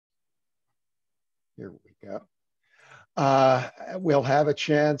Here we go. We'll have a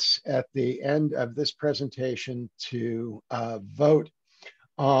chance at the end of this presentation to vote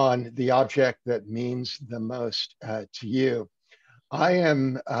on the object that means the most to you. I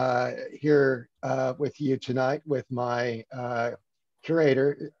am here with you tonight with my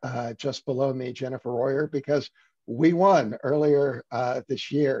curator just below me, Jennifer Royer, because we won earlier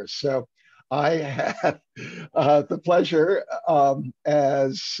this year. So I have the pleasure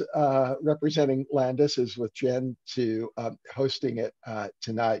as representing Landis is with Jen to hosting it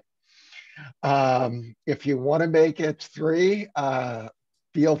tonight. If you want to make it 3,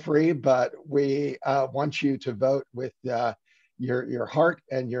 feel free, but we want you to vote with your heart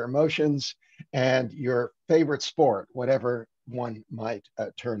and your emotions and your favorite sport, whatever one might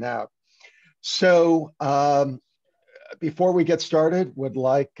turn out. So before we get started, would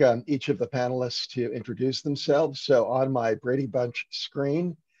like each of the panelists to introduce themselves. So on my Brady Bunch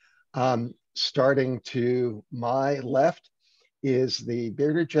screen, starting to my left is the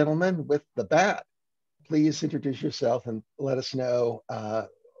bearded gentleman with the bat. Please introduce yourself and let us know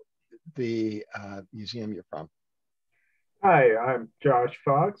the museum you're from. Hi, I'm Josh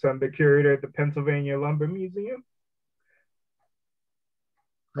Fox. I'm the curator at the Pennsylvania Lumber Museum.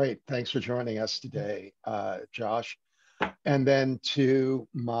 Great, thanks for joining us today, Josh. And then to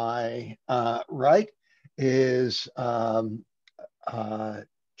my right is John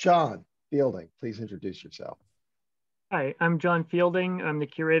Fielding. Please introduce yourself. Hi, I'm John Fielding. I'm the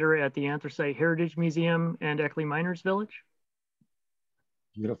curator at the Anthracite Heritage Museum and Eckley Miners Village.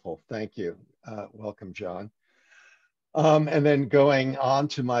 Beautiful, thank you. Welcome, John. And then going on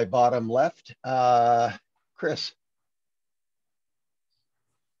to my bottom left, Chris.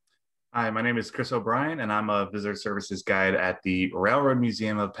 Hi, my name is Chris O'Brien, and I'm a visitor services guide at the Railroad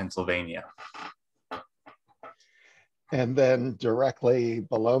Museum of Pennsylvania. And then directly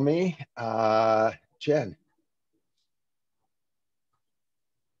below me, Jen.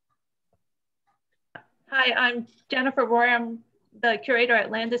 Hi, I'm Jennifer Roy. I'm the curator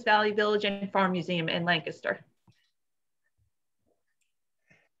at Landis Valley Village and Farm Museum in Lancaster.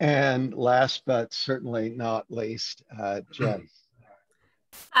 And last but certainly not least, Jen.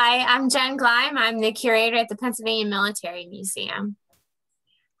 Hi, I'm Jen Gleim. I'm the curator at the Pennsylvania Military Museum.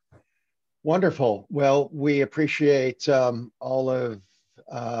 Wonderful. Well, we appreciate all of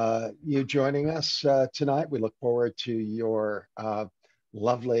you joining us tonight. We look forward to your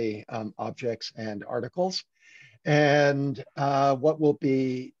lovely objects and articles. And what we'll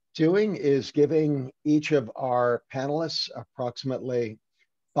be doing is giving each of our panelists approximately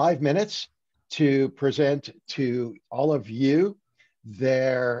 5 minutes to present to all of you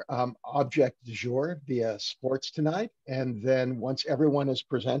their object du jour via sports tonight. And then once everyone is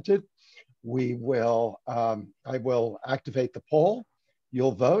presented, we will, I will activate the poll,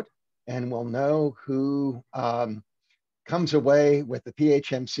 you'll vote, and we'll know who comes away with the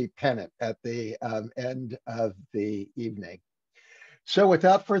PHMC pennant at the end of the evening. So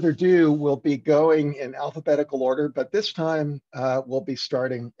without further ado, we'll be going in alphabetical order, but this time we'll be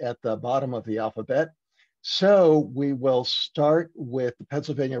starting at the bottom of the alphabet. So we will start with the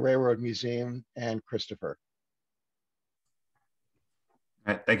Pennsylvania Railroad Museum and Christopher.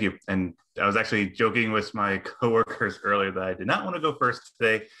 All right, thank you. And I was actually joking with my coworkers earlier that I did not want to go first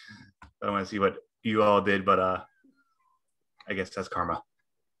today. I want to see what you all did, but I guess that's karma.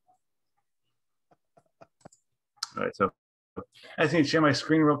 All right, so I just need to share my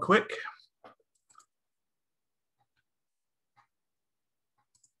screen real quick.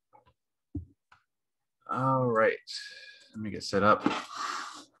 All right, let me get set up.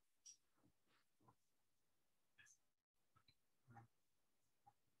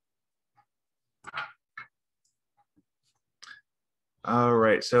 All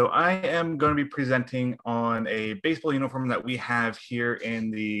right, so I am going to be presenting on a baseball uniform that we have here in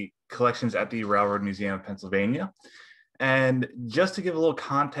the collections at the Railroad Museum of Pennsylvania. And just to give a little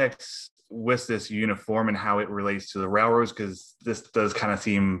context with this uniform and how it relates to the railroads, because this does kind of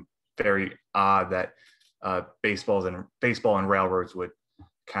seem very odd that baseball and railroads would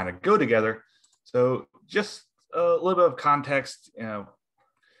kind of go together. So just a little bit of context,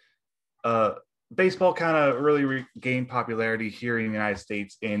 baseball kind of really gained popularity here in the United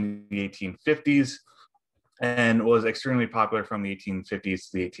States in the 1850s and was extremely popular from the 1850s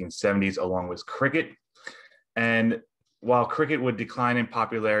to the 1870s, along with cricket. And while cricket would decline in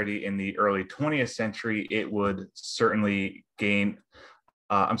popularity in the early 20th century, it would certainly gain,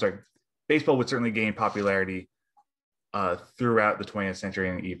 baseball would certainly gain popularity throughout the 20th century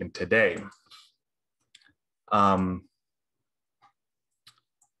and even today.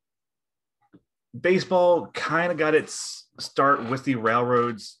 Baseball kind of got its start with the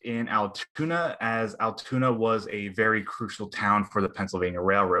railroads in Altoona, as Altoona was a very crucial town for the Pennsylvania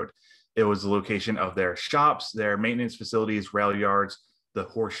Railroad. It was the location of their shops, their maintenance facilities, rail yards, the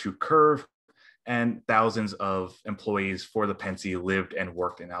Horseshoe Curve, and thousands of employees for the Pennsy lived and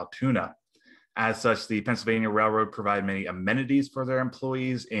worked in Altoona. As such, the Pennsylvania Railroad provided many amenities for their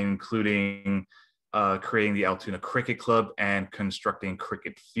employees, including creating the Altoona Cricket Club and constructing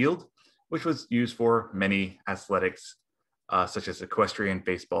Cricket Field, which was used for many athletics, such as equestrian,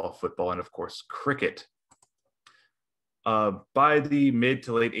 baseball, football, and of course, cricket. By the mid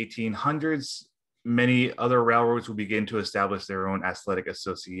to late 1800s, many other railroads would begin to establish their own athletic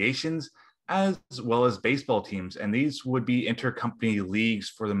associations, as well as baseball teams. And these would be intercompany leagues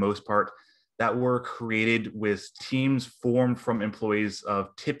for the most part that were created with teams formed from employees of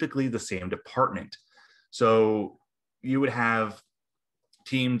typically the same department. So you would have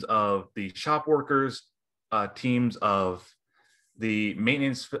teams of the shop workers, teams of the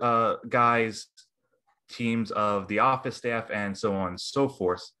maintenance guys, teams of the office staff, and so on and so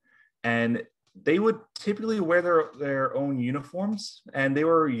forth. And they would typically wear their own uniforms, and they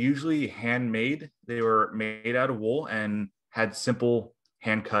were usually handmade. They were made out of wool and had simple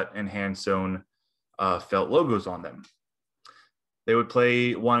hand-cut and hand-sewn felt logos on them. They would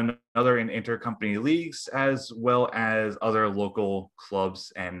play one another in intercompany leagues, as well as other local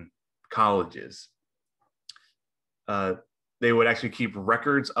clubs and colleges. They would actually keep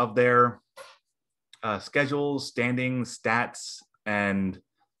records of their schedules, standings, stats, and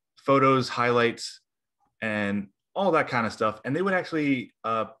photos, highlights, and all that kind of stuff. And they would actually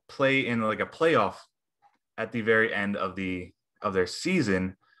play in like a playoff at the very end of their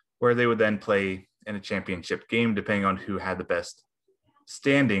season, where they would then play in a championship game, depending on who had the best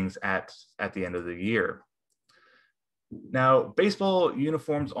standings at the end of the year. Now, baseball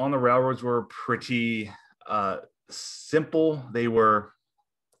uniforms on the railroads were pretty simple. They were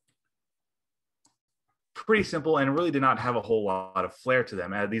pretty simple and really did not have a whole lot of flair to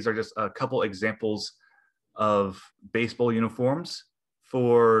them. These are just a couple examples of baseball uniforms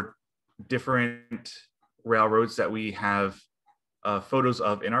for different railroads that we have photos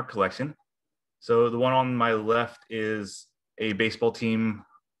of in our collection. So the one on my left is a baseball team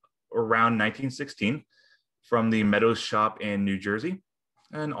around 1916 from the Meadows shop in New Jersey.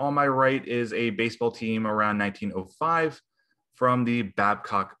 And on my right is a baseball team around 1905 from the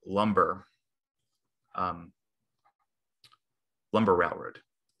Babcock Lumber Railroad.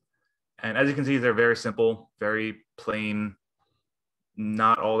 And as you can see, they're very simple, very plain,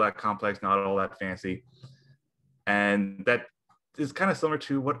 not all that complex, not all that fancy. And that is kind of similar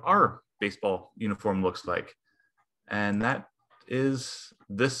to what our baseball uniform looks like. And that is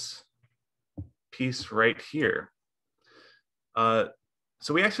this piece right here.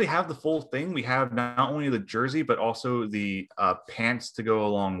 So we actually have the full thing. We have not only the jersey, but also the pants to go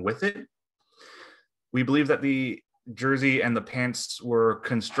along with it. We believe that the jersey and the pants were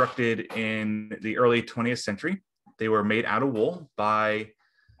constructed in the early 20th century. They were made out of wool by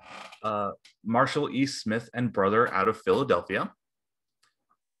Marshall E. Smith and Brother out of Philadelphia.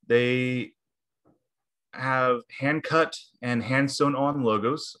 They have hand cut and hand sewn on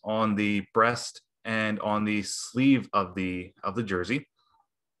logos on the breast and on the sleeve of the jersey.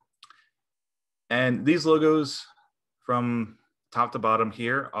 And these logos from top to bottom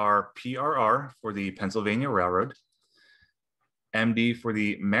here are PRR for the Pennsylvania Railroad, MD for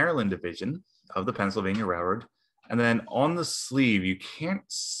the Maryland Division of the Pennsylvania Railroad. And then on the sleeve, you can't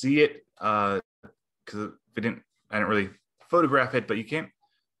see it because I didn't really photograph it, but you can't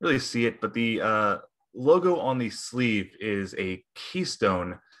really see it. But the logo on the sleeve is a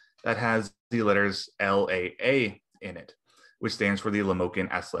keystone that has the letters LAA in it, which stands for the Lamokan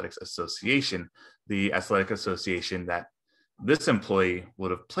Athletics Association, the athletic association that this employee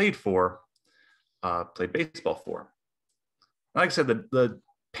would have played baseball for. Like I said, the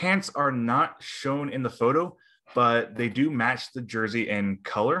pants are not shown in the photo, but they do match the jersey in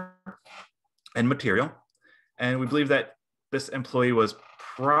color and material. And we believe that this employee was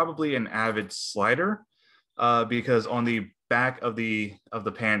probably an avid slider because on the back of the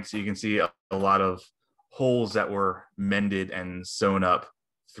pants, you can see a lot of holes that were mended and sewn up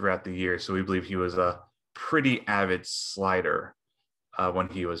throughout the year. So we believe he was a pretty avid slider when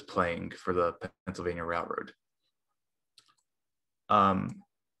he was playing for the Pennsylvania Railroad. Now,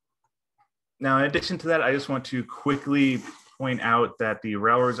 in addition to that, I just want to quickly point out that the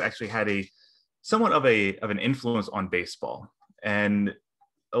railroads actually had somewhat of an influence on baseball. And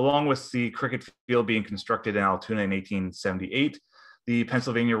along with the cricket field being constructed in Altoona in 1878, the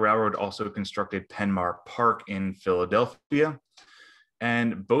Pennsylvania Railroad also constructed Penmar Park in Philadelphia.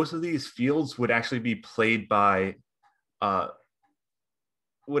 And both of these fields would actually be played by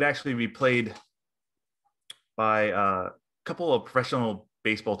would actually be played by a couple of professional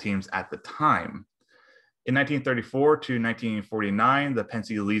baseball teams at the time. In 1934 to 1949, the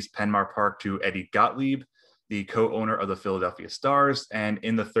Pennsy leased Penmar Park to Eddie Gottlieb, the co-owner of the Philadelphia Stars, and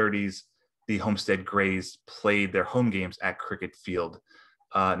in the 30s, the Homestead Grays played their home games at Cricket Field.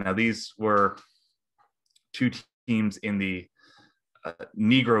 Now, these were two teams in the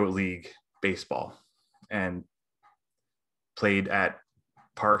Negro League baseball and played at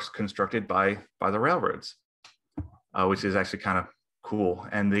parks constructed by the railroads, which is actually kind of cool.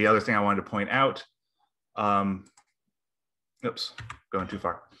 And the other thing I wanted to point out, oops, going too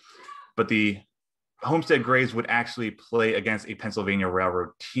far, but the Homestead Grays would actually play against a Pennsylvania Railroad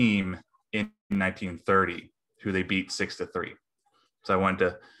team in 1930, who they beat 6-3. So I wanted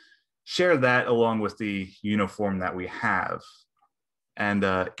to share that along with the uniform that we have. And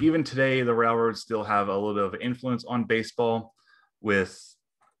even today, the railroads still have a little bit of influence on baseball with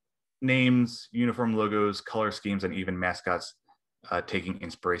names, uniform logos, color schemes, and even mascots taking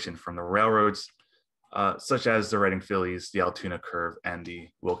inspiration from the railroads, such as the Reading Phillies, the Altoona Curve, and the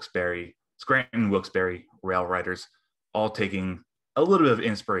Scranton-Wilkes-Barre Rail Riders, all taking a little bit of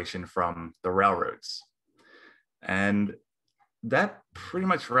inspiration from the railroads. And that pretty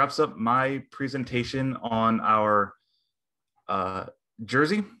much wraps up my presentation on our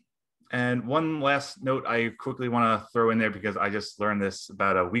jersey. And one last note I quickly want to throw in there, because I just learned this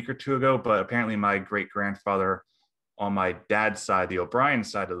about a week or two ago, but apparently my great-grandfather on my dad's side, the O'Brien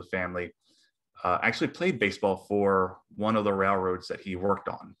side of the family, actually played baseball for one of the railroads that he worked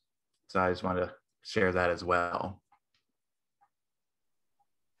on. So I just wanted to share that as well.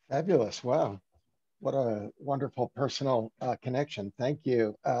 Fabulous. Wow. What a wonderful personal connection. Thank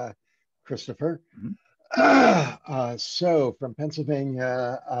you, Christopher. Mm-hmm. So from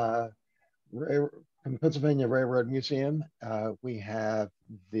Pennsylvania Railroad Museum, we have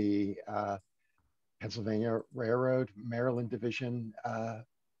the Pennsylvania Railroad Maryland Division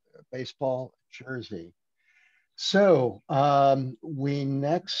baseball jersey. So we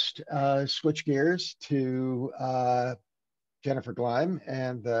next switch gears to Jennifer Gleim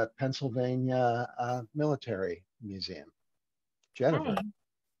and the Pennsylvania Military Museum. Jennifer.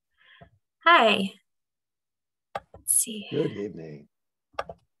 Hi. Let's see. Good evening.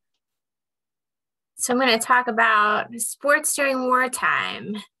 So I'm going to talk about sports during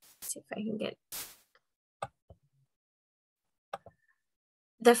wartime. Let's see if I can get.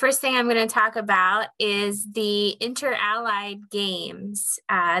 The first thing I'm going to talk about is the Inter-Allied Games.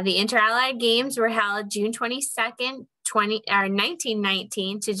 The Inter-Allied Games were held June 22nd,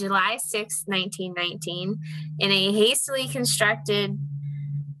 1919 to July 6, 1919 in a hastily constructed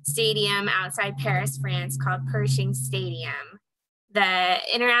stadium outside Paris, France called Pershing Stadium. The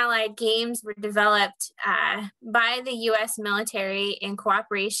Inter-Allied Games were developed by the U.S. military in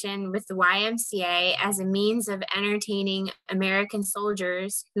cooperation with the YMCA as a means of entertaining American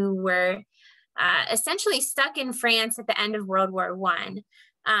soldiers who were essentially stuck in France at the end of World War I.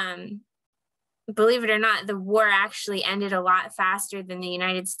 Believe it or not, the war actually ended a lot faster than the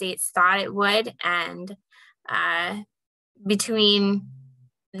United States thought it would. And between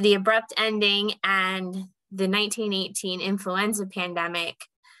the abrupt ending and the 1918 influenza pandemic,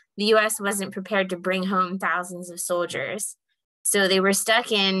 the U.S. wasn't prepared to bring home thousands of soldiers. So they were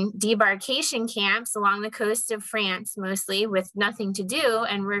stuck in debarkation camps along the coast of France, mostly with nothing to do,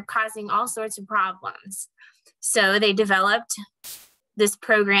 and were causing all sorts of problems. So they developed this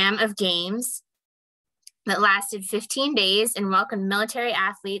program of games that lasted 15 days and welcomed military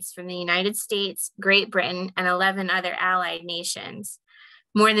athletes from the United States, Great Britain, and 11 other allied nations.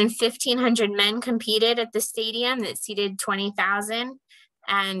 More than 1,500 men competed at the stadium that seated 20,000,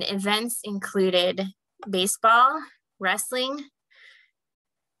 and events included baseball, wrestling,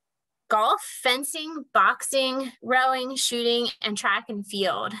 golf, fencing, boxing, rowing, shooting, and track and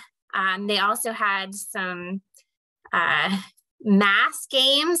field. They also had some mass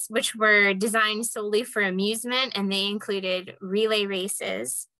games, which were designed solely for amusement, and they included relay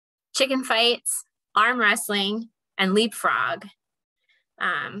races, chicken fights, arm wrestling, and leapfrog.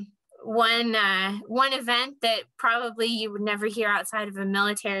 One event that probably you would never hear outside of a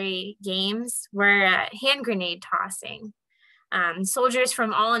military games were hand grenade tossing. Soldiers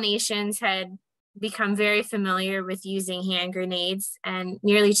from all nations had become very familiar with using hand grenades, and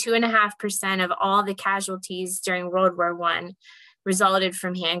nearly 2.5% of all the casualties during World War I resulted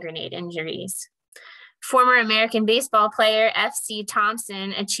from hand grenade injuries. Former American baseball player F.C.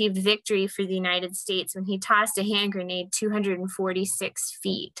 Thompson achieved victory for the United States when he tossed a hand grenade 246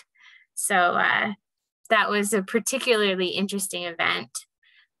 feet. So that was a particularly interesting event.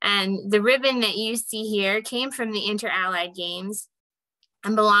 And the ribbon that you see here came from the Inter-Allied Games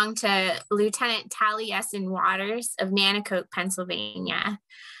and belonged to Lieutenant Taliesin Waters of Nanticoke, Pennsylvania.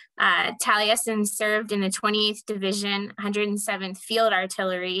 Taliesin served in the 28th Division, 107th Field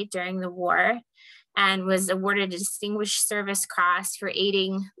Artillery during the war, and was awarded a Distinguished Service Cross for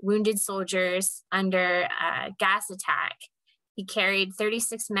aiding wounded soldiers under a gas attack. He carried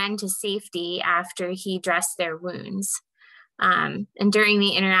 36 men to safety after he dressed their wounds. And during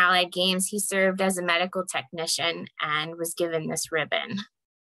the Inter-Allied Games, he served as a medical technician and was given this ribbon.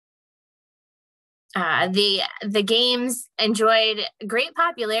 The games enjoyed great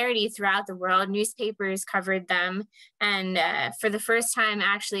popularity throughout the world. Newspapers covered them, and for the first time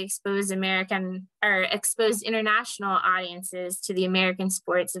actually exposed international audiences to the American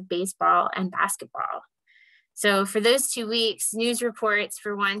sports of baseball and basketball. So for those 2 weeks, news reports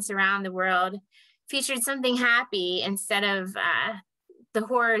for once around the world featured something happy instead of the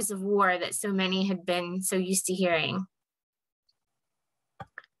horrors of war that so many had been so used to hearing.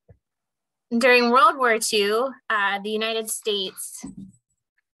 During World War II, the United States,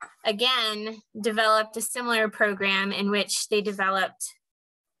 again, developed a similar program in which they developed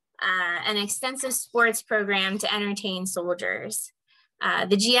an extensive sports program to entertain soldiers.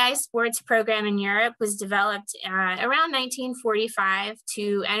 The GI sports program in Europe was developed around 1945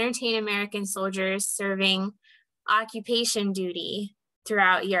 to entertain American soldiers serving occupation duty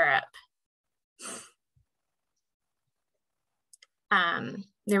throughout Europe.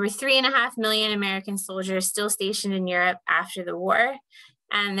 There were 3.5 million American soldiers still stationed in Europe after the war,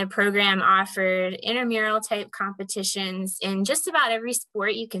 and the program offered intramural type competitions in just about every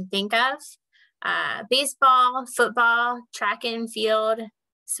sport you can think of. Baseball, football, track and field,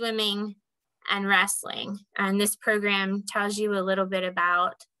 swimming, and wrestling. And this program tells you a little bit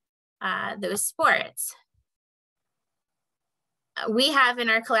about those sports. We have in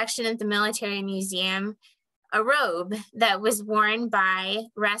our collection at the Military Museum a robe that was worn by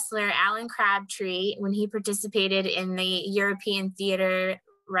wrestler Alan Crabtree when he participated in the European Theater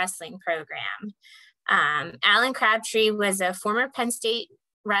Wrestling program. Alan Crabtree was a former Penn State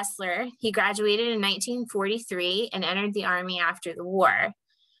wrestler. He graduated in 1943 and entered the Army after the war.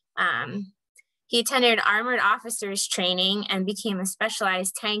 He attended armored officers training and became a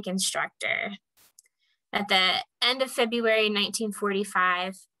specialized tank instructor. At the end of February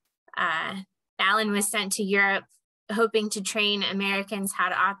 1945, Alan was sent to Europe hoping to train Americans how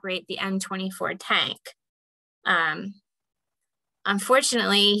to operate the M24 tank.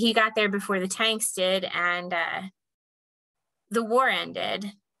 Unfortunately, he got there before the tanks did, and the war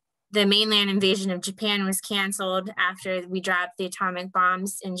ended. The mainland invasion of Japan was canceled after we dropped the atomic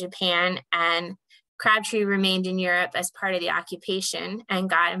bombs in Japan, and Crabtree remained in Europe as part of the occupation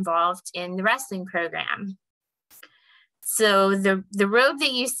and got involved in the wrestling program. So the robe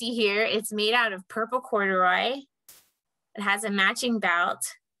that you see here, it's made out of purple corduroy. It has a matching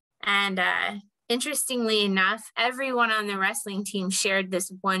belt, and interestingly enough, everyone on the wrestling team shared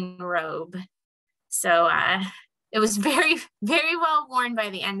this one robe. So it was very, very well worn by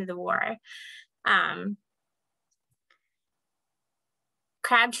the end of the war.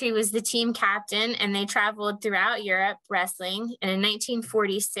 Crabtree was the team captain, and they traveled throughout Europe wrestling. And in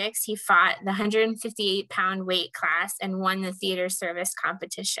 1946, he fought the 158-pound weight class and won the theater service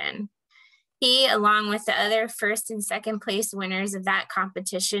competition. He, along with the other first and second place winners of that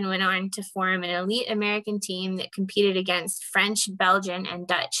competition, went on to form an elite American team that competed against French, Belgian, and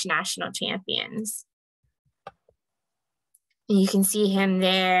Dutch national champions. And you can see him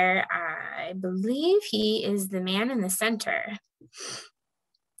there. I believe he is the man in the center.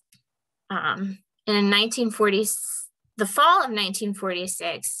 In the fall of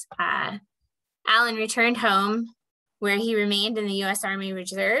 1946, Allen returned home, where he remained in the U.S. Army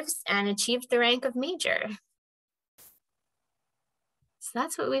Reserves and achieved the rank of major. So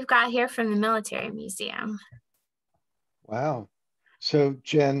that's what we've got here from the Military Museum. Wow. So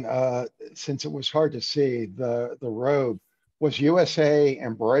Jen, since it was hard to see, the robe, was USA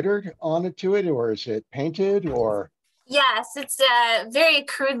embroidered onto it, or is it painted, or? Yes, it's very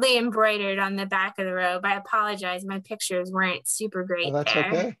crudely embroidered on the back of the robe. I apologize, my pictures weren't super great. Oh, that's there.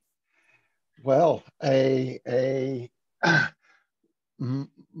 okay. Well, a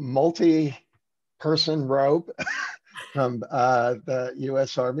multi-person robe from the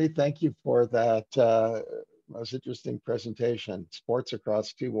U.S. Army. Thank you for that most interesting presentation. Sports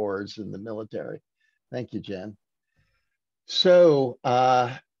across 2 wars in the military. Thank you, Jen. So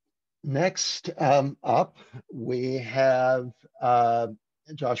next up, we have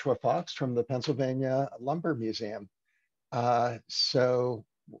Joshua Fox from the Pennsylvania Lumber Museum. So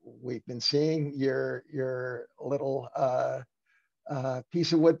we've been seeing your little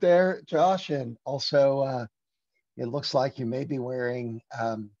piece of wood there, Josh, and also it looks like you may be wearing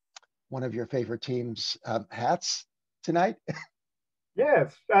one of your favorite team's hats tonight.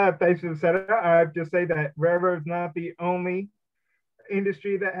 Yes, thanks for the setup. I'd just say that railroad's not the only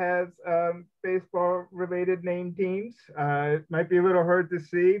industry that has baseball-related named teams. It might be a little hard to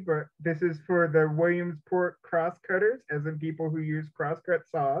see, but this is for the Williamsport Crosscutters, as in people who use crosscut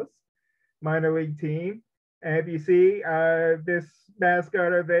saws, minor league team. And if you see, this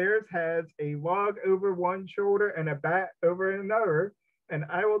mascot of theirs has a log over one shoulder and a bat over another. And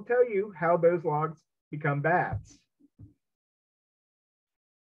I will tell you how those logs become bats.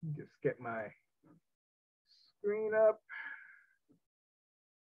 Just get my screen up.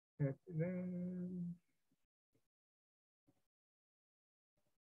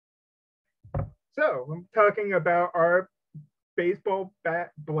 So I'm talking about our baseball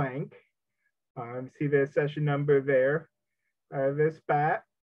bat blank. See the session number there. This bat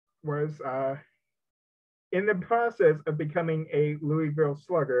was in the process of becoming a Louisville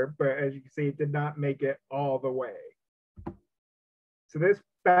Slugger, but as you can see, it did not make it all the way. So this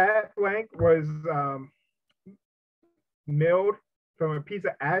bat blank was milled from a piece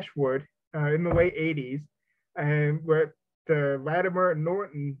of ash wood in the late 80s, and with the Latimer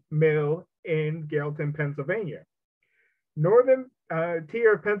Norton Mill in Gailton, Pennsylvania. Northern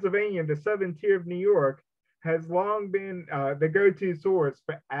tier of Pennsylvania, the southern tier of New York, has long been the go-to source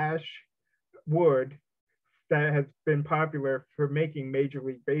for ash wood that has been popular for making Major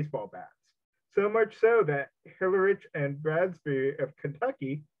League Baseball bats. So much so that Hillerich and Bradbury of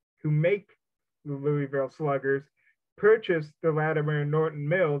Kentucky, who make the Louisville Sluggers, purchased the Latimer Norton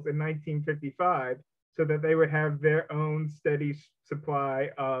Mills in 1955 so that they would have their own steady supply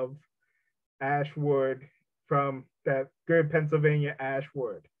of ash wood from that good Pennsylvania ash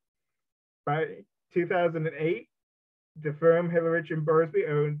wood. By 2008, the firm Hillerich and Bursby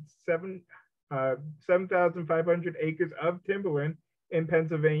owned 7,500 acres of timberland in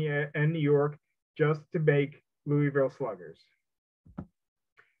Pennsylvania and New York just to make Louisville Sluggers.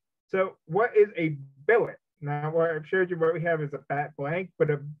 So what is a billet? Now, what I've showed you what we have is a bat blank, but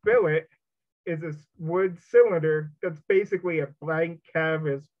a billet is a wood cylinder that's basically a blank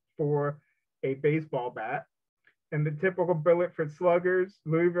canvas for a baseball bat. And the typical billet for sluggers,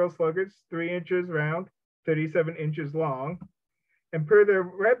 Louisville Sluggers, 3 inches round, 37 inches long. And per their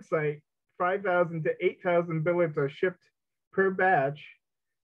website, 5,000 to 8,000 billets are shipped per batch,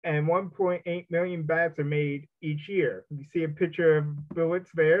 and 1.8 million bats are made each year. You see a picture of billets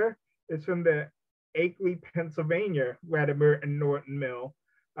there. It's from the Eckley, Pennsylvania Latimer and Norton Mill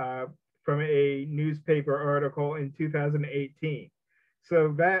from a newspaper article in 2018.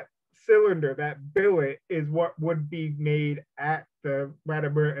 So that cylinder, that billet, is what would be made at the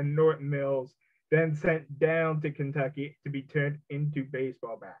Latimer and Norton Mills, then sent down to Kentucky to be turned into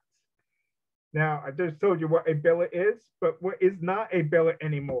baseball bats. Now, I just told you what a billet is, but what is not a billet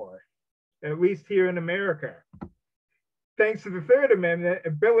anymore, at least here in America. Thanks to the Third Amendment, a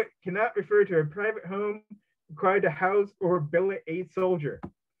billet cannot refer to a private home required to house or billet a soldier.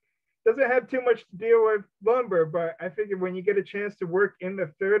 Doesn't have too much to deal with lumber, but I figure when you get a chance to work in the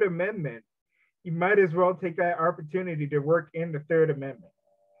Third Amendment, you might as well take that opportunity to work in the Third Amendment.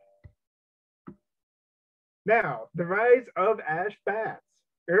 Now, the rise of ash bats.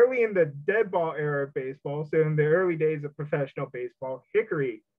 Early in the dead ball era of baseball, so in the early days of professional baseball,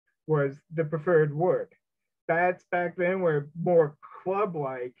 hickory was the preferred wood. Bats back then were more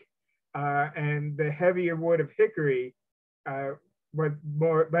club-like, and the heavier wood of hickory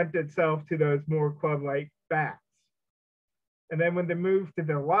lent itself to those more club-like bats. And then when they moved to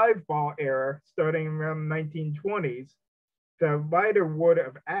the live ball era, starting around the 1920s, the lighter wood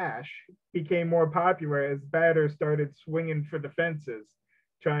of ash became more popular as batters started swinging for the fences,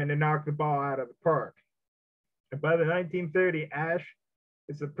 trying to knock the ball out of the park. And by the 1930s, ash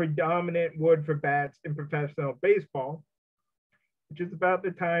is the predominant wood for bats in professional baseball, which is about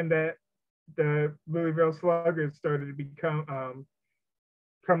the time that the Louisville Sluggers started to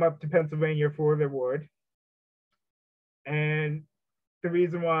come up to Pennsylvania for their wood. And the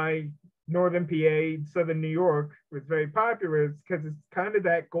reason why Northern PA, Southern New York was very popular is because it's kind of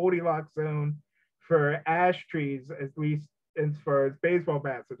that Goldilocks zone for ash trees, at least as far as baseball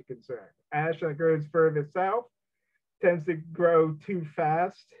bats are concerned. Ash that goes further south tends to grow too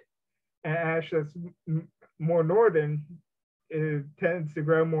fast, and ash that's more northern tends to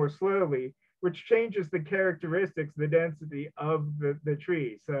grow more slowly, which changes the characteristics, the density of the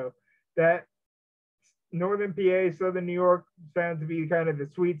tree. So that Northern PA, Southern New York found to be kind of the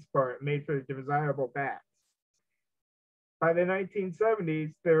sweet spot made for desirable bats. By the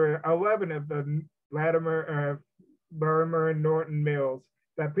 1970s, there were 11 of the Latimer Larimer and Norton mills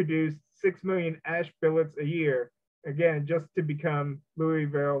that produce 6 million ash billets a year, again, just to become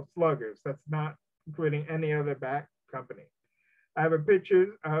Louisville Sluggers. That's not including any other bat company. I have a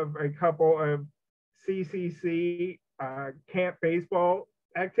picture of a couple of CCC camp baseball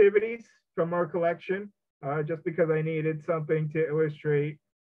activities from our collection, just because I needed something to illustrate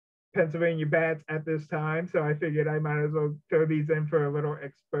Pennsylvania bats at this time. So I figured I might as well throw these in for a little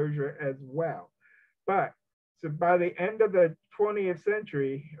exposure as well. But so by the end of the 20th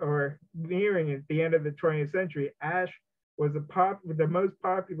century, or nearing the end of the 20th century, ash was the most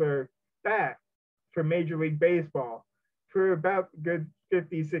popular bat for Major League Baseball for about a good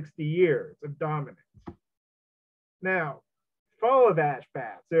 50, 60 years of dominance. Now, fall of ash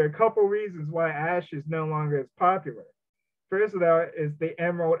bats. There are a couple reasons why ash is no longer as popular. First of all is the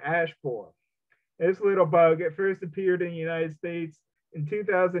emerald ash borer. This little bug at first appeared in the United States in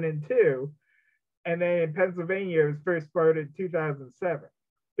 2002, and then in Pennsylvania, it was first spotted in 2007.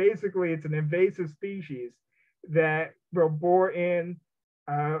 Basically, it's an invasive species that will bore in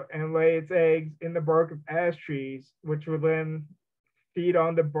and lay its eggs in the bark of ash trees, which will then feed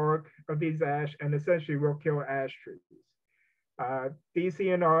on the bark of these ash and essentially will kill ash trees.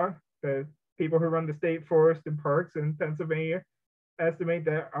 DCNR, the people who run the state forest and parks in Pennsylvania, estimate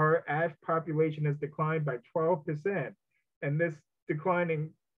that our ash population has declined by 12%. And this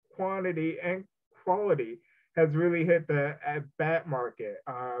declining quantity and quality has really hit the bat market.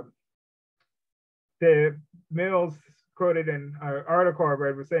 The mills quoted in our article I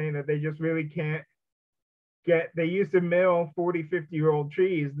read were saying that they just really can't they used to mill 40, 50-year-old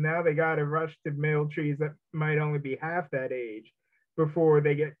trees. Now they got to rush to mill trees that might only be half that age before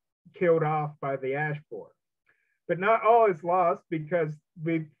they get killed off by the ash borer. But not all is lost, because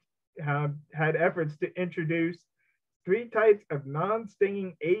we've had efforts to introduce 3 types of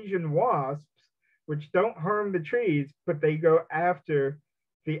non-stinging Asian wasps, which don't harm the trees, but they go after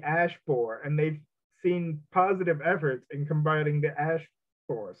the ash borer, and they've seen positive efforts in combating the ash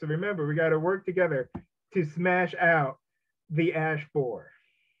borer. So remember, we got to work together to smash out the ash borer.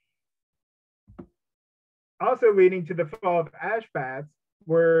 Also leading to the fall of ash bats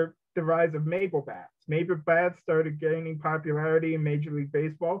were the rise of maple bats. Maple bats started gaining popularity in Major League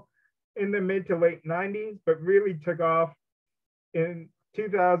Baseball in the mid to late 90s, but really took off in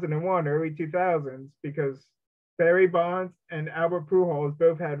 2001, early 2000s, because Barry Bonds and Albert Pujols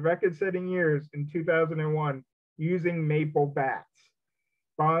both had record-setting years in 2001 using maple bats.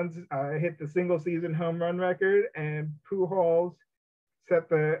 Bonds hit the single-season home run record, and Pujols got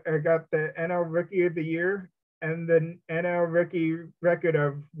the NL Rookie of the Year and the NL Rookie record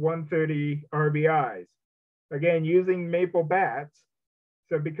of 130 RBIs. Again, using maple bats.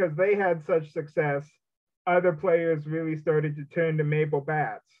 So because they had such success, other players really started to turn to maple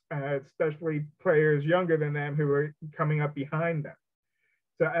bats, especially players younger than them who were coming up behind them.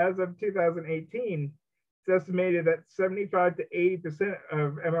 So as of 2018, it's estimated that 75 to 80%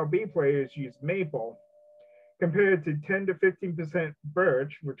 of MLB players use maple, compared to 10 to 15%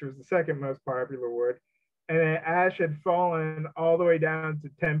 birch, which was the second most popular wood, and then ash had fallen all the way down to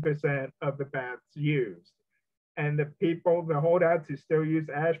 10% of the bats used. And the people, the holdouts who still use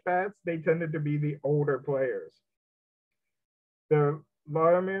ash bats, they tended to be the older players. The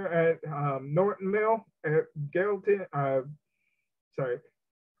Larimer at Norton Mill at Gailton,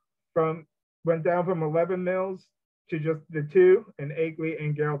 went down from 11 mills to just the 2, and Eckley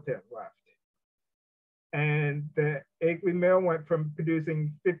and Gailton left. And the Eckley mill went from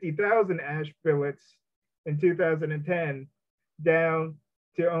producing 50,000 ash billets in 2010 down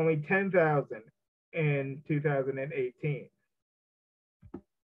to only 10,000 in 2018.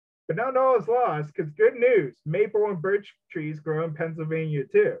 But not all is lost, because good news, maple and birch trees grow in Pennsylvania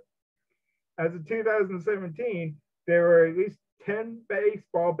too. As of 2017, there were at least 10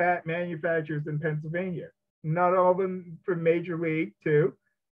 baseball bat manufacturers in Pennsylvania. Not all of them from Major League too.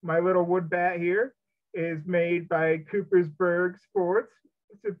 My little wood bat here is made by Coopersburg Sports.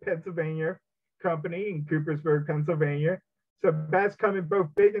 It's a Pennsylvania company in Coopersburg, Pennsylvania. So bats come in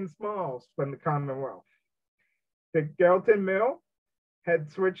both big and small from the Commonwealth. The Gailton Mill had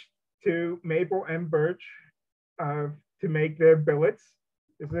switched to maple and birch to make their billets.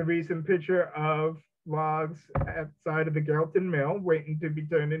 This is a recent picture of logs outside of the Gailton Mill waiting to be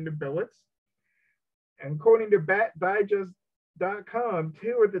turned into billets. And according to BatDigest.com,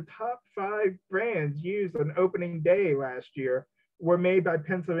 2 of the top 5 brands used on opening day last year were made by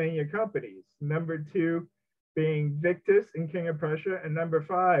Pennsylvania companies. Number 2 being Victus in King of Prussia, and number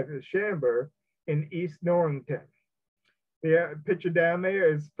 5 is Chambers in East Norrington. The picture down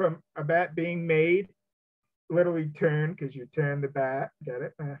there is from a bat being made, literally turned, because you turn the bat, get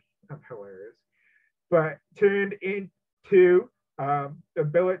it? I'm hilarious. but turned into the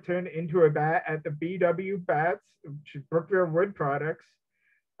billet turned into a bat at the BW Bats, which is Brookville Wood Products,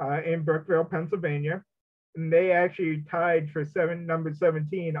 in Brookville, Pennsylvania. And they actually tied for number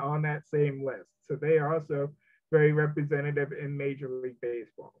 17 on that same list. So they are also very representative in Major League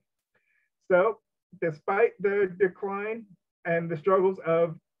Baseball. So despite the decline and the struggles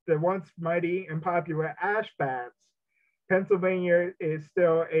of the once mighty and popular ash bats, Pennsylvania is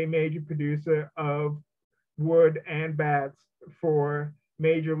still a major producer of wood and bats for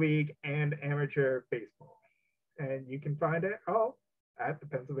Major League and amateur baseball. And you can find it all at the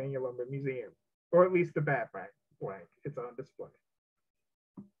Pennsylvania Lumber Museum, or at least the bat blank. It's on display.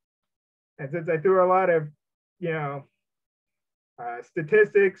 And since I threw a lot of,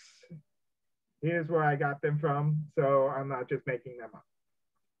 statistics, here's where I got them from. So I'm not just making them up.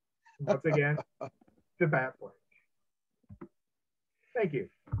 Once again, the bat blank. Thank you.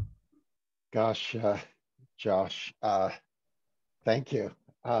 Gosh, Josh, thank you.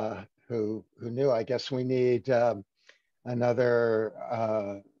 Who knew? I guess we need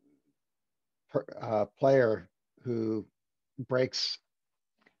another player who breaks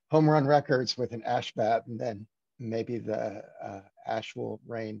home run records with an ash bat, and then maybe the ash will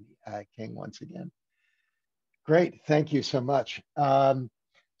reign king once again. Great, thank you so much.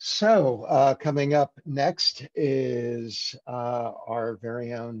 So coming up next is our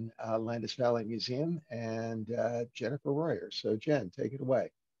very own Landis Valley Museum and Jennifer Royer. So Jen, take it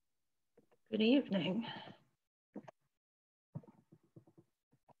away. Good evening.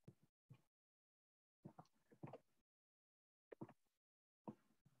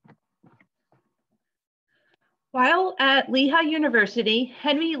 While at Lehigh University,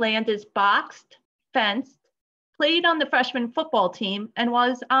 Henry Landis boxed, fenced, played on the freshman football team, and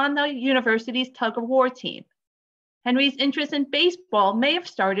was on the university's tug of war team. Henry's interest in baseball may have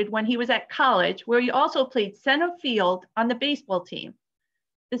started when he was at college, where he also played center field on the baseball team.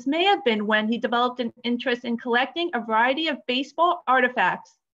 This may have been when he developed an interest in collecting a variety of baseball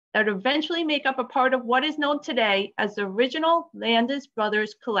artifacts that would eventually make up a part of what is known today as the original Landis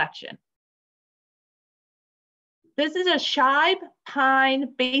Brothers collection. This is a Scheib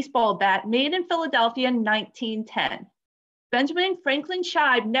pine baseball bat made in Philadelphia in 1910. Benjamin Franklin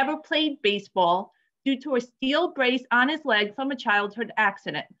Scheib never played baseball due to a steel brace on his leg from a childhood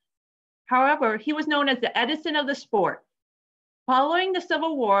accident. However, he was known as the Edison of the sport. Following the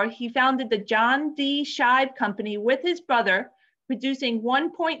Civil War, he founded the John D. Scheib Company with his brother, producing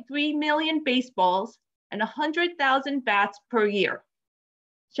 1.3 million baseballs and 100,000 bats per year.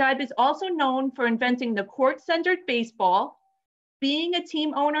 Scheib is also known for inventing the court-centered baseball, being a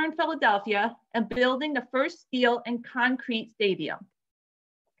team owner in Philadelphia, and building the first steel and concrete stadium.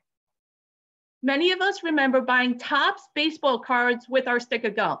 Many of us remember buying Topps baseball cards with our stick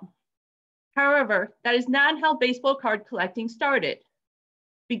of gum. However, that is not how baseball card collecting started.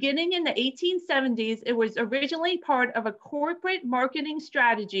 Beginning in the 1870s, it was originally part of a corporate marketing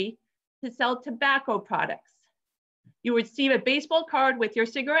strategy to sell tobacco products. You would receive a baseball card with your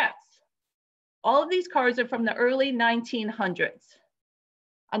cigarettes. All of these cards are from the early 1900s.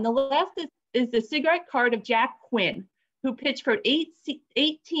 On the left is the cigarette card of Jack Quinn, who pitched for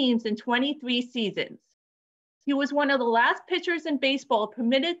eight teams in 23 seasons. He was one of the last pitchers in baseball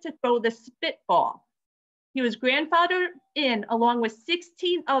permitted to throw the spitball. He was grandfathered in along with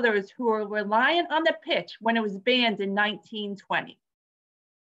 16 others who were reliant on the pitch when it was banned in 1920.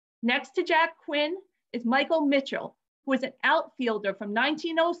 Next to Jack Quinn is Michael Mitchell, who was an outfielder from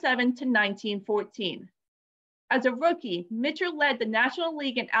 1907 to 1914. As a rookie, Mitchell led the National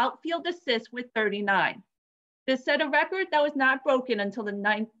League in outfield assists with 39. This set a record that was not broken until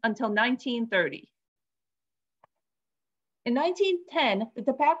 1930. In 1910, the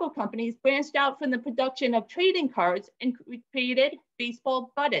tobacco companies branched out from the production of trading cards and created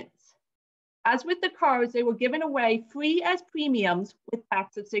baseball buttons. As with the cards, they were given away free as premiums with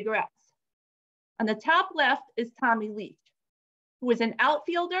packs of cigarettes. On the top left is Tommy Leach, who was an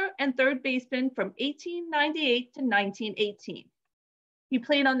outfielder and third baseman from 1898 to 1918. He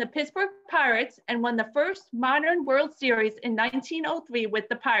played on the Pittsburgh Pirates and won the first modern World Series in 1903 with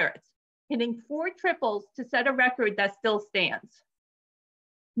the Pirates, hitting 4 triples to set a record that still stands.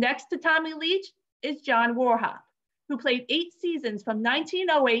 Next to Tommy Leach is John Warhop, who played 8 seasons from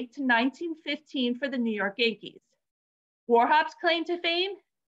 1908 to 1915 for the New York Yankees. Warhop's claim to fame?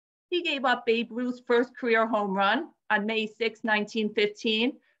 He gave up Babe Ruth's first career home run on May 6,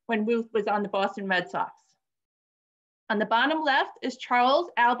 1915, when Ruth was on the Boston Red Sox. On the bottom left is Charles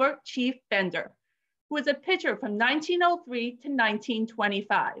Albert Chief Bender, who was a pitcher from 1903 to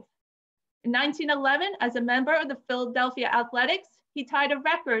 1925. In 1911, as a member of the Philadelphia Athletics, he tied a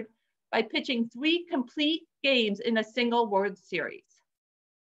record by pitching 3 complete games in a single World Series.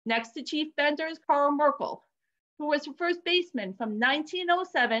 Next to Chief Bender is Carl Merkel, who was the first baseman from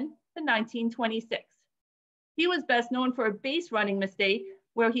 1907 to 1926. He was best known for a base running mistake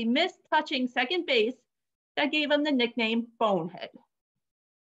where he missed touching second base that gave him the nickname Bonehead.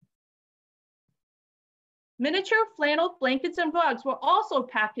 Miniature flannel blankets and rugs were also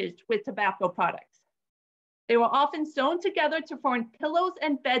packaged with tobacco products. They were often sewn together to form pillows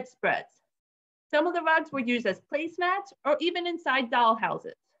and bedspreads. Some of the rugs were used as placemats or even inside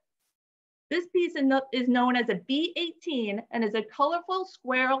dollhouses. This piece is known as a B18 and is a colorful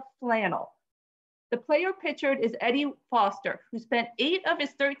square flannel. The player pictured is Eddie Foster, who spent 8 of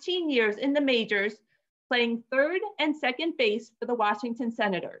his 13 years in the majors playing third and second base for the Washington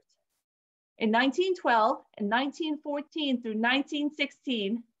Senators. In 1912 and 1914 through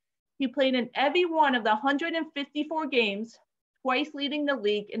 1916, he played in every one of the 154 games, twice leading the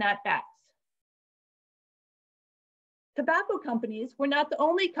league in at-bats. Tobacco companies were not the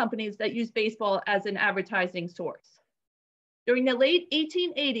only companies that used baseball as an advertising source. During the late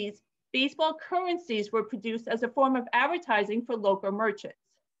 1880s, baseball currencies were produced as a form of advertising for local merchants.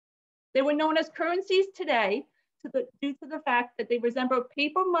 They were known as currencies today due to the fact that they resemble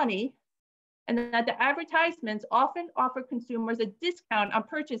paper money and that the advertisements often offer consumers a discount on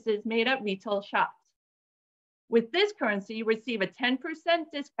purchases made at retail shops. With this currency, you receive a 10%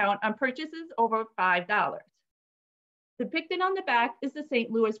 discount on purchases over $5. Depicted on the back is the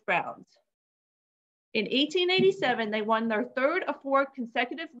St. Louis Browns. In 1887, they won their 3rd of 4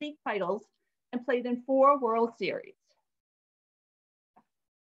 consecutive league titles and played in 4 World Series.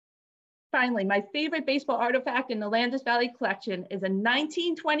 Finally, my favorite baseball artifact in the Landis Valley collection is a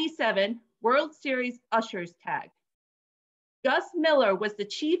 1927 World Series Ushers tag. Gus Miller was the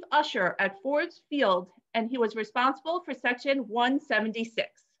chief usher at Forbes Field, and he was responsible for section 176.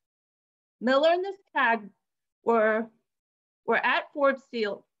 Miller and this tag were at Forbes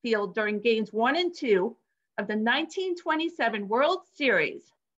Field during games 1 and 2 of the 1927 World Series,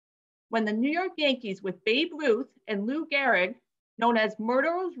 when the New York Yankees with Babe Ruth and Lou Gehrig, known as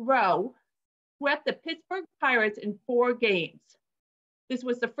Murderers Row, swept the Pittsburgh Pirates in 4 games. This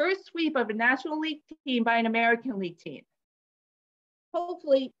was the first sweep of a National League team by an American League team.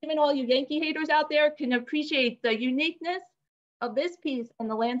 Hopefully, even all you Yankee haters out there can appreciate the uniqueness of this piece and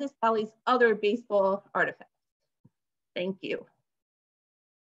the Landis Valley's other baseball artifacts. Thank you.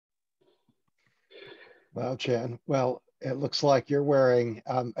 Well, Jen, well, it looks like you're wearing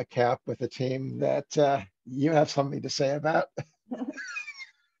a cap with a team that you have something to say about.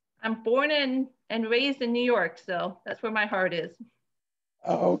 I'm born and raised in New York, so that's where my heart is.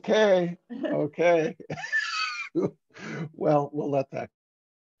 Okay, okay. Well, we'll let that.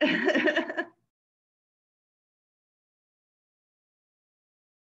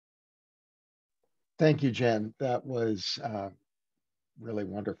 Thank you, Jen. That was really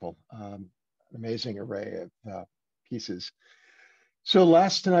wonderful. Amazing array of pieces. So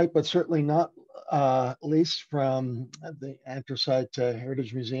last tonight, but certainly not least from the Anthracite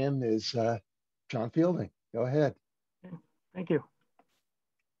Heritage Museum is John Fielding. Go ahead. Thank you.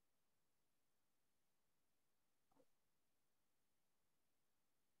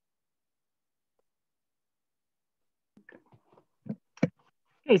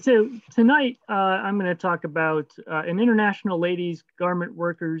 Okay, so tonight I'm going to talk about an International Ladies Garment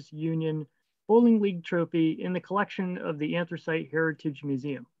Workers Union Bowling League trophy in the collection of the Anthracite Heritage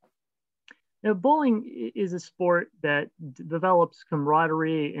Museum. Now, bowling is a sport that develops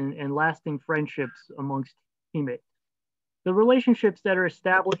camaraderie and lasting friendships amongst teammates. The relationships that are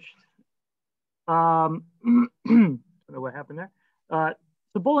established, I don't know what happened there.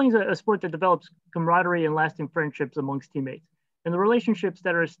 So bowling is a sport that develops camaraderie and lasting friendships amongst teammates. And the relationships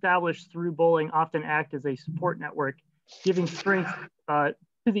that are established through bowling often act as a support network, giving strength to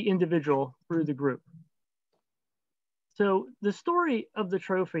the individual through the group. So the story of the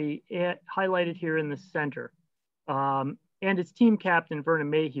trophy highlighted here in the center and its team captain,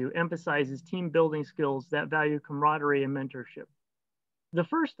 Vernon Mayhew, emphasizes team building skills that value camaraderie and mentorship. The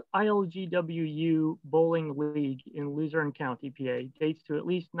first ILGWU bowling league in Luzerne County, PA, dates to at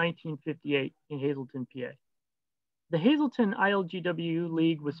least 1958 in Hazleton, PA. The Hazleton ILGWU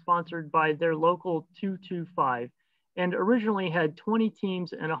League was sponsored by their local 225 and originally had 20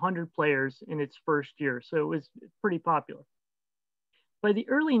 teams and 100 players in its first year, so it was pretty popular. By the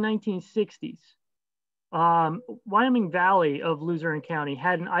early 1960s, Wyoming Valley of Luzerne County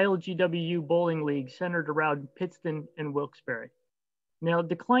had an ILGWU bowling league centered around Pittston and Wilkes-Barre. Now,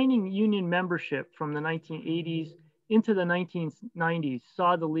 declining union membership from the 1980s into the 1990s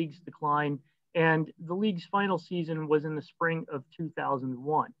saw the league's decline, and the league's final season was in the spring of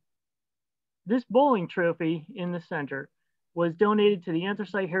 2001. This bowling trophy in the center was donated to the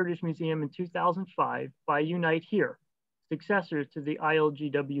Anthracite Heritage Museum in 2005 by Unite Here, successor to the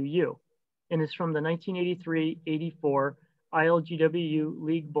ILGWU, and is from the 1983-84 ILGWU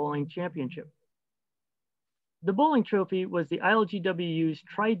League Bowling Championship. The bowling trophy was the ILGWU's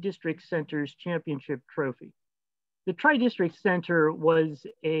Tri-District Center's Championship trophy. The Tri-District Center was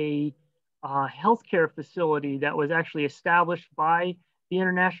a healthcare facility that was actually established by the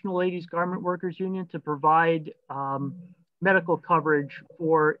International Ladies Garment Workers Union to provide medical coverage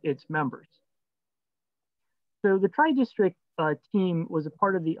for its members. So the Tri-District team was a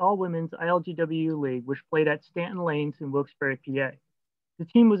part of the all-women's ILGWU League, which played at Stanton Lanes in Wilkes-Barre, PA. The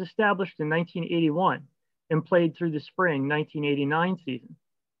team was established in 1981 and played through the spring 1989 season.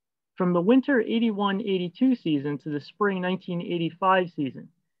 From the winter 81-82 season to the spring 1985 season,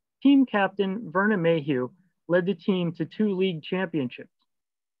 team captain Verna Mayhew led the team to 2 league championships.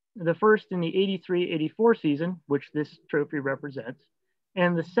 The first in the 83-84 season, which this trophy represents,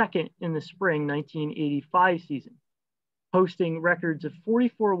 and the second in the spring 1985 season, posting records of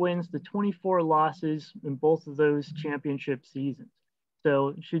 44 wins to 24 losses in both of those championship seasons.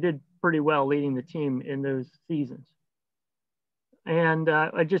 So she did pretty well leading the team in those seasons. And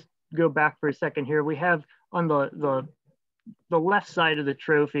I just go back for a second here. We have on the left side of the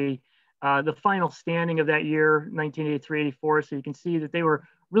trophy, the final standing of that year, 1983-84. So you can see that they were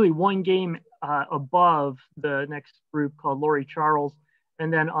really 1 game above the next group called Lori Charles.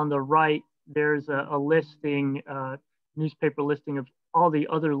 And then on the right, there's a listing, newspaper listing of all the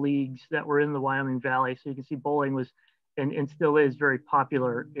other leagues that were in the Wyoming Valley. So you can see bowling was and still is very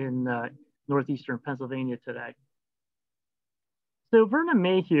popular in northeastern Pennsylvania today. So Verna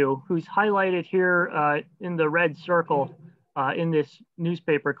Mayhew, who's highlighted here in the red circle in this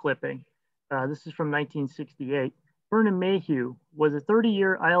newspaper clipping, this is from 1968. Verna Mayhew was a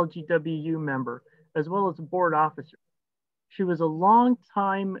 30-year ILGWU member, as well as a board officer. She was a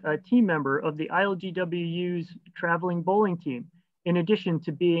longtime team member of the ILGWU's traveling bowling team, in addition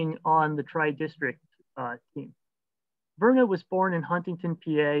to being on the Tri-District team. Verna was born in Huntington,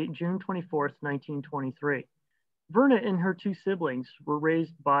 PA, June 24th, 1923. Verna and her 2 siblings were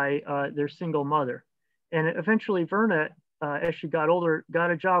raised by their single mother. And eventually Verna, as she got older,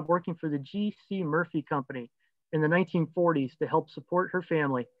 got a job working for the G.C. Murphy Company in the 1940s to help support her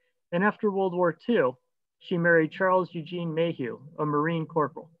family. And after World War II, she married Charles Eugene Mayhew, a Marine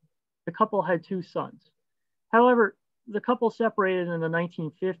corporal. The couple had 2 sons. However, the couple separated in the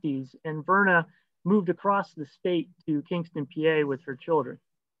 1950s, and Verna moved across the state to Kingston, PA with her children.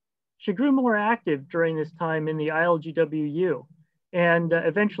 She grew more active during this time in the ILGWU, and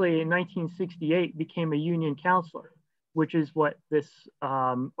eventually in 1968 became a union counselor, which is what this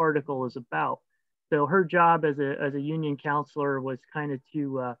article is about. So her job as a union counselor was kind of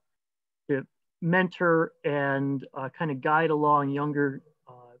to mentor and kind of guide along younger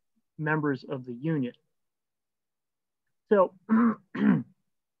members of the union. So,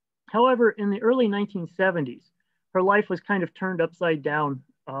 however, in the early 1970s, her life was kind of turned upside down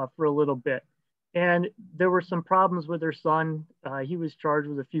for a little bit. And there were some problems with her son. He was charged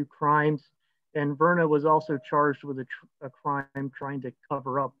with a few crimes, and Verna was also charged with a crime trying to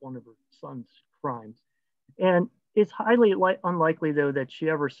cover up one of her son's crimes. And it's highly unlikely, though, that she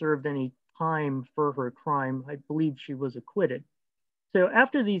ever served any time for her crime. I believe she was acquitted. So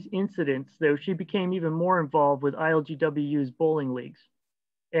after these incidents, though, she became even more involved with ILGWU's bowling leagues,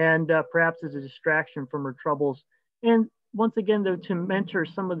 and perhaps as a distraction from her troubles. And once again, though, to mentor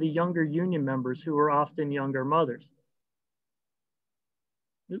some of the younger union members who were often younger mothers.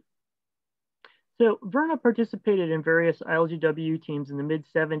 So Verna participated in various ILGWU teams in the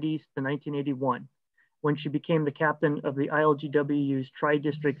mid-70s to 1981, when she became the captain of the ILGWU's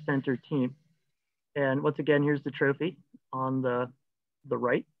Tri-District Center team. And once again, here's the trophy on the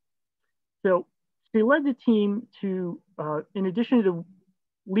right. So she led the team to, in addition to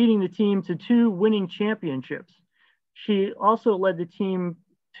leading the team to 2 winning championships, she also led the team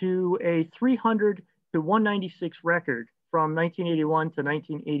to a 300 to 196 record from 1981 to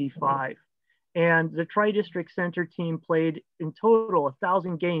 1985. And the Tri-District Center team played in total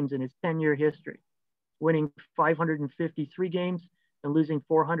 1,000 games in its 10-year history, winning 553 games and losing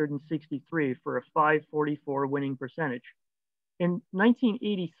 463 for a 544 winning percentage. In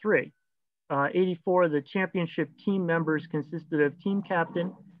 1983, 84, the championship team members consisted of team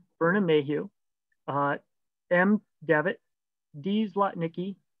captain Verna Mayhew, M. Devitt, D.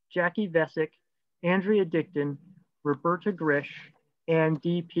 Zlotnicki, Jackie Vesick, Andrea Dickton, Roberta Grish, and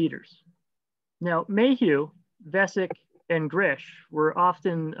D. Peters. Now, Mayhew, Vesick, and Grish were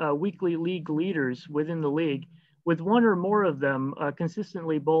often weekly league leaders within the league, with one or more of them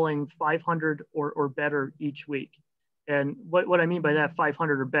consistently bowling 500 or better each week. And what I mean by that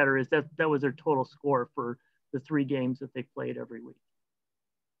 500 or better is that was their total score for the 3 games that they played every week.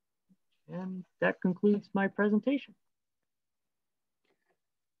 And that concludes my presentation.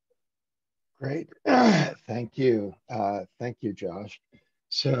 Great. Thank you. Thank you, Josh.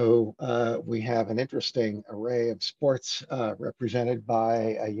 So we have an interesting array of sports represented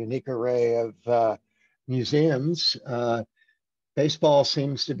by a unique array of museums. Baseball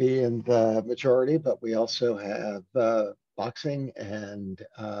seems to be in the majority, but we also have boxing and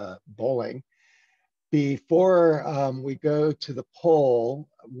bowling. Before we go to the poll,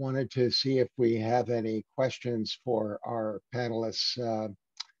 I wanted to see if we have any questions for our panelists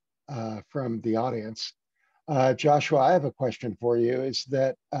from the audience. Joshua, I have a question for you. Is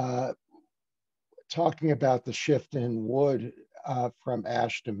that talking about the shift in wood from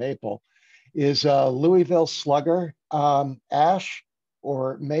ash to maple, is Louisville Slugger ash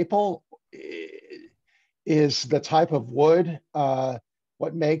or maple? Is the type of wood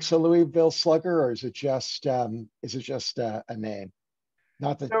what makes a Louisville Slugger, or is it just a name?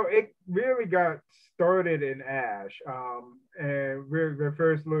 Not that. So it really got started in ash, and the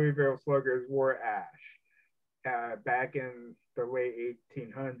first Louisville Sluggers were ash back in the late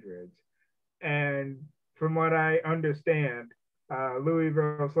 1800s. And from what I understand,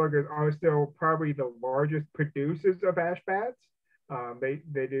 Louisville Sluggers are still probably the largest producers of ash bats.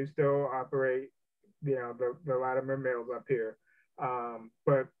 They do still operate, you know, the Latimer mills up here,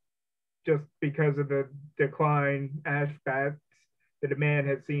 but just because of the decline, ash bats, the demand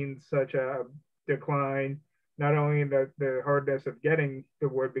has seen such a decline, not only in the hardness of getting the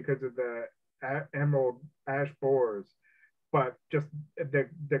wood because of the emerald ash borers, but just the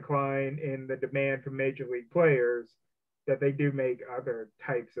decline in the demand from major league players, that they do make other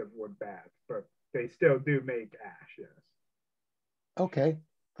types of wood bats, but they still do make ash, yes. Okay,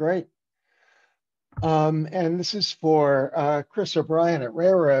 great. And this is for Chris O'Brien at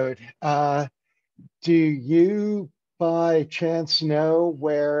Railroad. Do you by chance know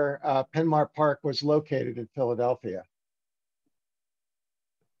where Penmar Park was located in Philadelphia?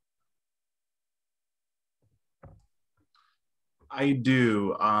 I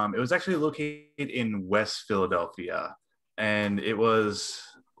do. It was actually located in West Philadelphia, and it was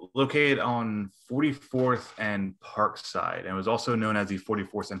located on 44th and Parkside, and it was also known as the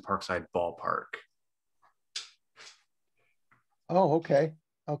 44th and Parkside Ballpark. Oh, okay.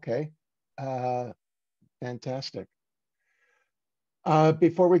 Okay. Fantastic.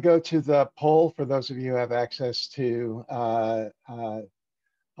 Before we go to the poll, for those of you who have access to our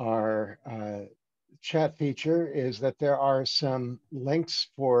chat feature, is that there are some links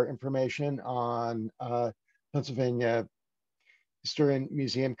for information on Pennsylvania Historic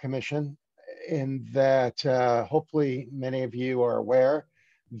Museum Commission, in that hopefully many of you are aware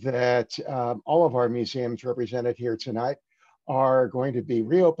that all of our museums represented here tonight are going to be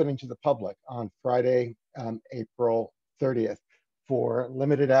reopening to the public on Friday, April 30th for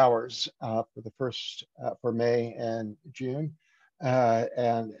limited hours for the first, for May and June,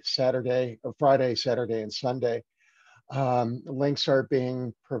 and Saturday, or Friday, Saturday, and Sunday. Links are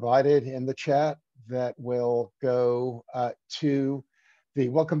being provided in the chat that will go to the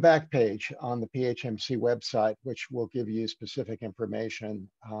Welcome Back page on the PHMC website, which will give you specific information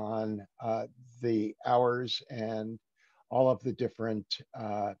on the hours and all of the different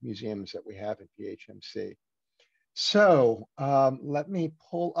museums that we have at PHMC. So let me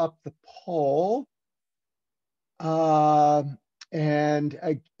pull up the poll. And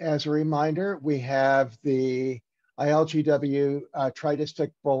as a reminder, we have the ILGW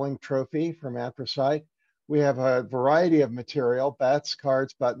Tri-District Bowling Trophy from Anthracite. We have a variety of material: bats,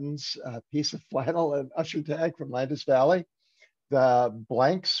 cards, buttons, a piece of flannel, and usher tag from Landis Valley, the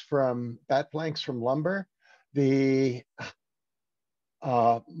blanks from bat blanks from Lumber, the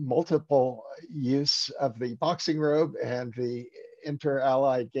multiple use of the boxing robe and the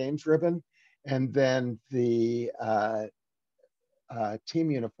Inter-Allied Games ribbon, and then the team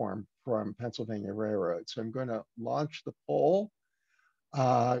uniform from Pennsylvania Railroad. So I'm going to launch the poll.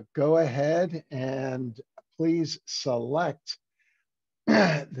 Go ahead and please select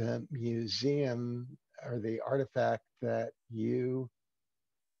the museum or the artifact that you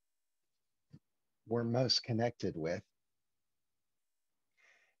were most connected with.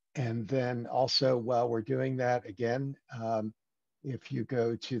 And then also, while we're doing that, again, if you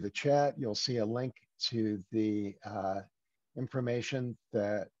go to the chat, you'll see a link to the information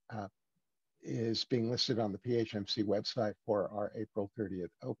that is being listed on the PHMC website for our April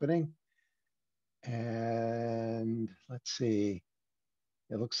 30th opening. And let's see,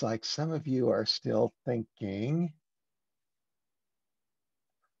 It looks like some of you are still thinking.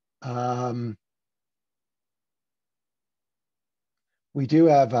 We do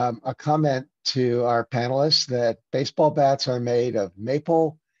have a comment to our panelists that baseball bats are made of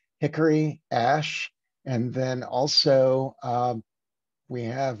maple, hickory, ash, and then also we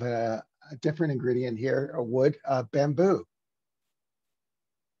have a different ingredient here, a wood, bamboo.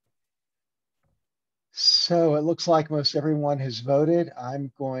 So it looks like most everyone has voted.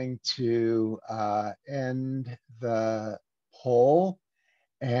 I'm going to end the poll.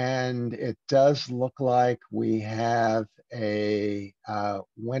 And it does look like we have a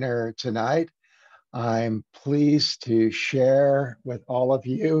winner tonight. I'm pleased to share with all of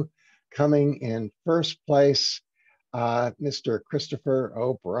you, coming in first place, Mr. Christopher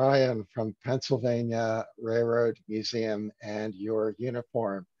O'Brien from Pennsylvania Railroad Museum and your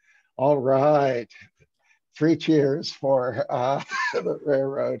uniform. All right, 3 cheers for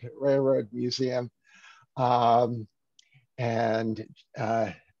the Railroad Museum. And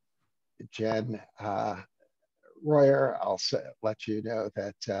Jen Royer, I'll let you know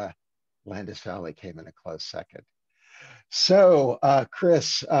that Landis Valley came in a close second. So,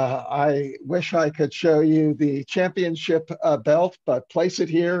 Chris, I wish I could show you the championship belt, but place it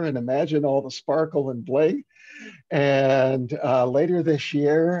here and imagine all the sparkle and bling. And later this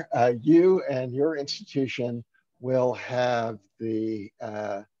year, you and your institution will have the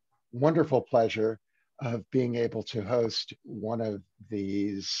wonderful pleasure of being able to host one of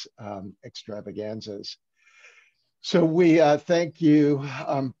these extravaganzas. So we thank you,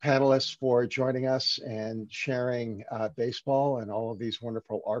 panelists, for joining us and sharing baseball and all of these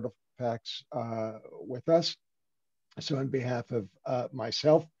wonderful artifacts with us. So on behalf of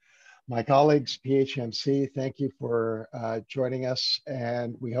myself, my colleagues, PHMC, thank you for joining us,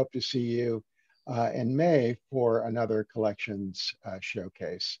 and we hope to see you in May for another collections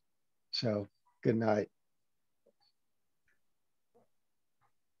showcase. So good night.